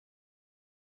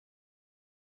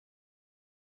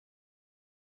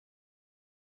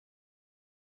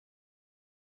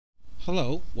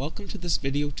Hello, welcome to this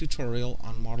video tutorial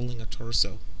on modeling a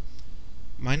torso.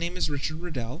 My name is Richard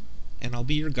Riddell, and I'll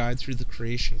be your guide through the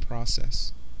creation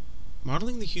process.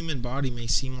 Modeling the human body may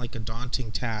seem like a daunting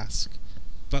task,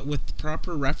 but with the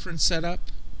proper reference setup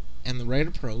and the right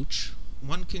approach,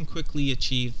 one can quickly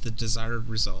achieve the desired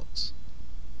results.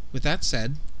 With that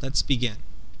said, let's begin.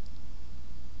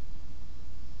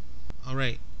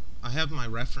 Alright, I have my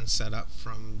reference set up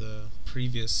from the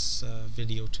previous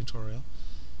video tutorial.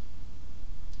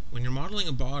 When you're modeling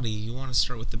a body, you want to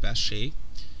start with the best shape,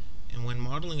 and when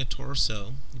modeling a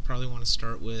torso, you probably want to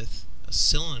start with a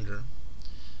cylinder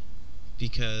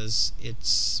because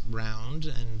it's round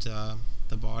and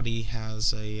the body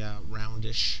has a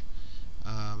roundish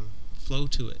flow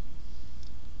to it.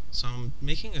 So I'm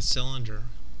making a cylinder,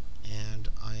 and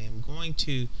I am going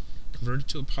to convert it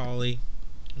to a poly.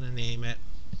 I'm going to name it,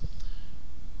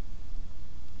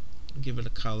 give it a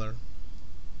color.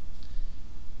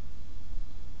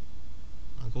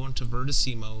 I'll go into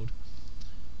vertices mode,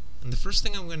 and the first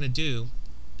thing I'm going to do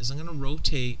is I'm going to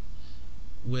rotate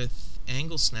with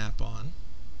angle snap on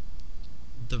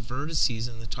the vertices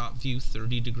in the top view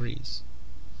 30 degrees.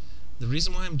 The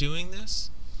reason why I'm doing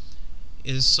this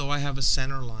is so I have a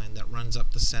center line that runs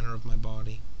up the center of my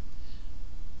body.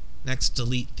 Next,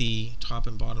 delete the top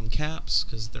and bottom caps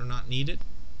because they're not needed.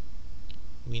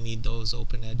 We need those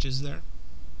open edges there.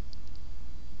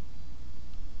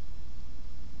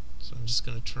 So I'm just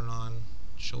going to turn on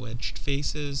show edged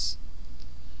faces.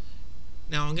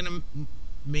 Now I'm going to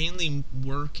mainly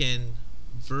work in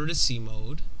vertices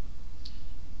mode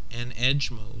and edge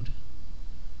mode.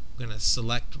 I'm going to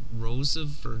select rows of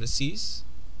vertices,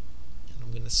 and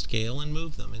I'm going to scale and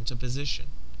move them into position.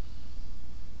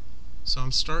 So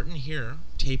I'm starting here,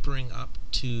 tapering up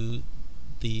to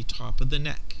the top of the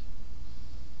neck.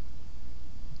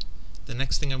 The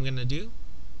next thing I'm going to do,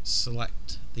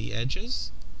 select the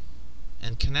edges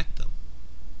and connect them.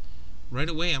 Right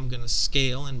away I'm going to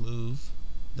scale and move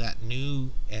that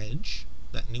new edge,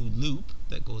 that new loop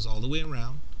that goes all the way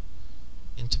around,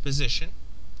 into position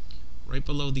right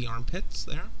below the armpits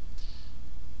there.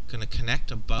 Going to connect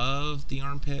above the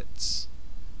armpits,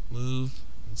 move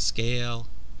and scale,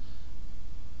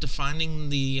 defining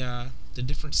the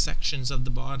different sections of the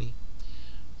body.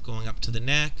 Going up to the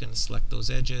neck and select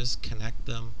those edges, connect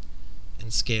them,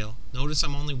 and scale. Notice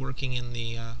I'm only working in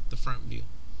the front view.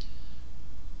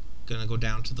 Going to go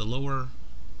down to the lower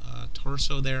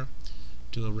torso there,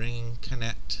 do a ring,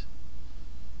 connect,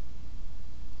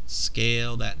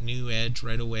 scale that new edge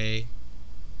right away,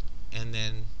 and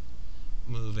then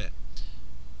move it.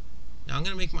 Now I'm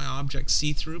going to make my object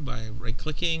see-through by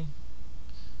right-clicking,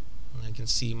 and I can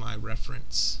see my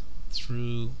reference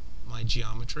through my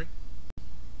geometry.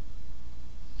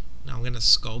 Now I'm going to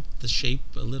sculpt the shape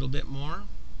a little bit more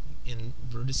in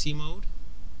vertices mode.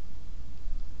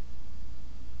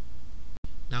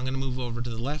 Now I'm going to move over to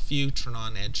the left view, turn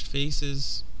on edged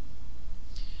faces,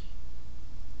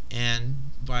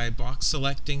 and by box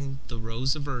selecting the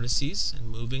rows of vertices and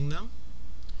moving them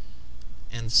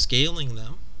and scaling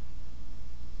them,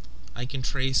 I can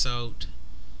trace out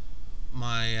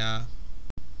my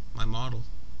model.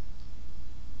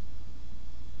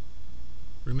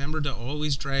 Remember to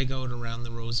always drag out around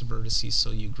the rows of vertices so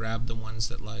you grab the ones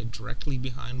that lie directly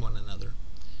behind one another.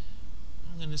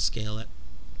 I'm going to scale it,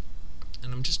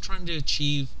 and I'm just trying to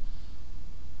achieve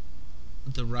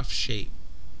the rough shape.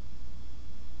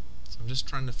 So I'm just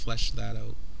trying to flesh that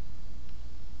out.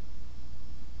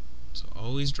 So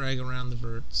always drag around the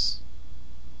verts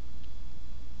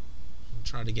and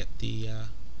try to get the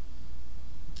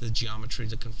geometry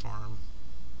to conform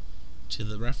to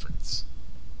the reference.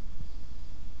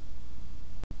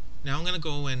 Now I'm going to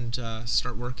go and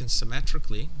start working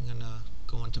symmetrically. I'm going to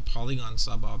go into polygon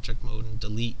sub-object mode and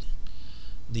delete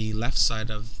the left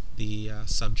side of the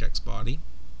subject's body.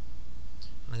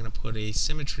 And I'm going to put a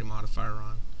symmetry modifier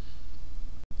on.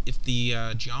 If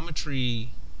the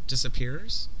geometry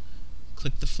disappears,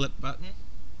 click the flip button.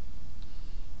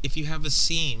 If you have a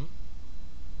seam,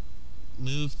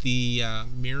 move the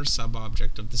mirror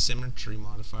sub-object of the symmetry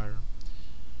modifier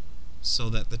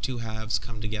so that the two halves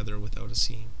come together without a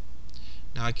seam.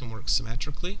 Now I can work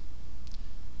symmetrically.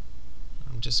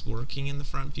 I'm just working in the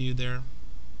front view there,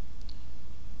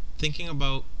 thinking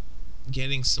about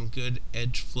getting some good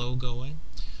edge flow going.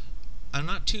 I'm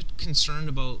not too concerned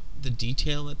about the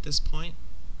detail at this point.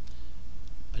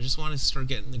 I just want to start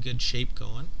getting the good shape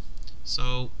going.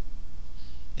 So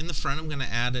in the front I'm going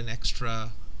to add an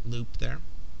extra loop there.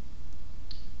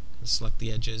 Select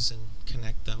the edges and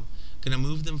connect them. Going to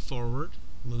move them forward,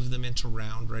 move them into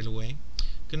round right away.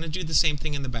 Going to do the same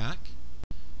thing in the back.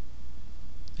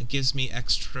 It gives me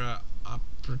extra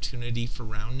opportunity for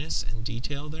roundness and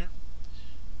detail there.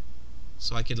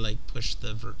 So I could like push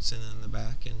the verts in the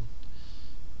back and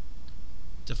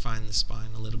define the spine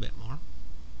a little bit more.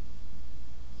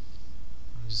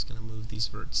 I'm just going to move these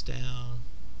verts down,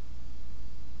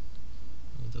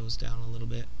 move those down a little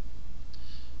bit.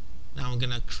 Now I'm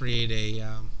going to create a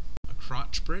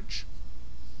crotch bridge.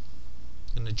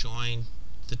 I'm going to join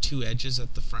the two edges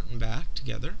at the front and back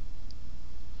together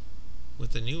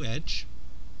with a new edge,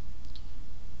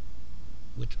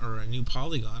 or a new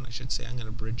polygon, I should say. I'm going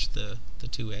to bridge the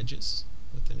two edges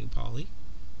with the new poly.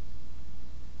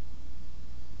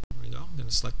 There we go. I'm going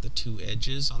to select the two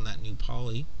edges on that new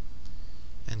poly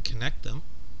and connect them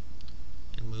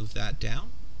and move that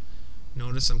down.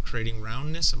 Notice I'm creating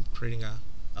roundness. I'm creating a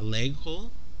leg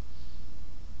hole.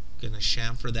 I'm going to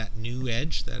chamfer that new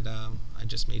edge that I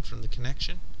just made from the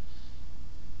connection,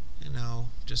 and now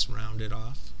just round it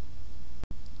off.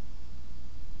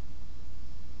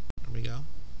 There we go.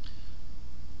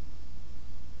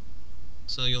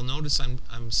 So you'll notice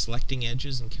I'm selecting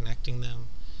edges and connecting them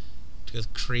to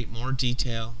create more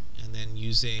detail, and then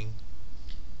using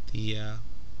the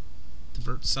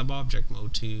vert sub-object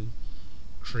mode to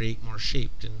create more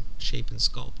shape and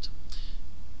sculpt.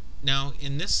 Now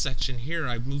in this section here,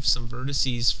 I've moved some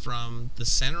vertices from the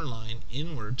center line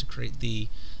inward to create the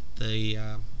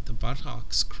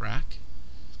buttocks crack.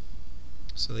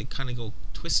 So they kind of go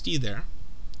twisty there,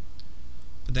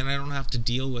 but then I don't have to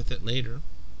deal with it later.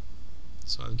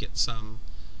 So I'll get some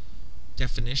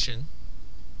definition.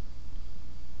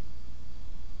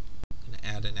 I'm going to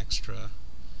add an extra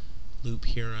loop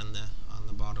here on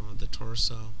the bottom of the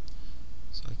torso,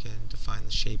 so I can define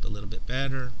the shape a little bit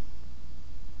better.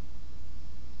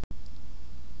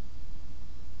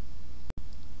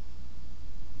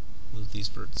 Move these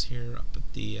verts here up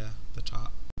at the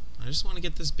top. I just want to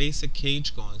get this basic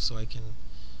cage going so I can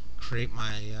create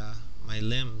my my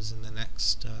limbs in the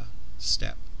next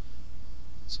step.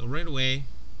 So right away,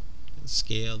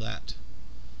 scale that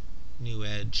new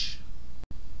edge.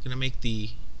 I'm going to make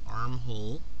the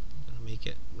armhole. I'm going to make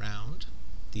it round.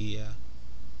 The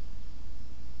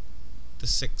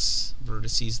 6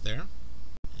 vertices there,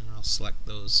 and I'll select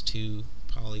those 2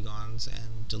 polygons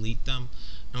and delete them.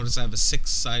 Notice I have a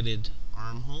 6-sided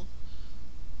armhole,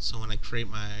 so when I create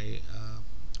my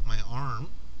my arm,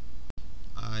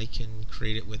 I can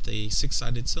create it with a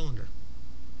 6-sided cylinder,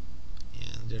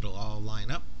 and it'll all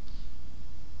line up.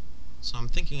 So I'm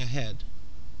thinking ahead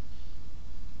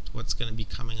to what's going to be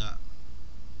coming up.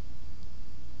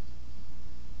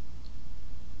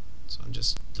 So I'm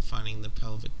just defining the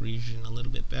pelvic region a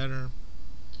little bit better.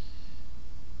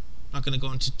 Not going to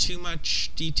go into too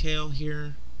much detail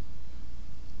here.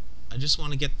 I just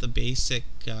want to get the basic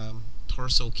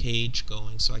torso cage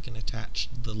going so I can attach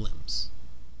the limbs.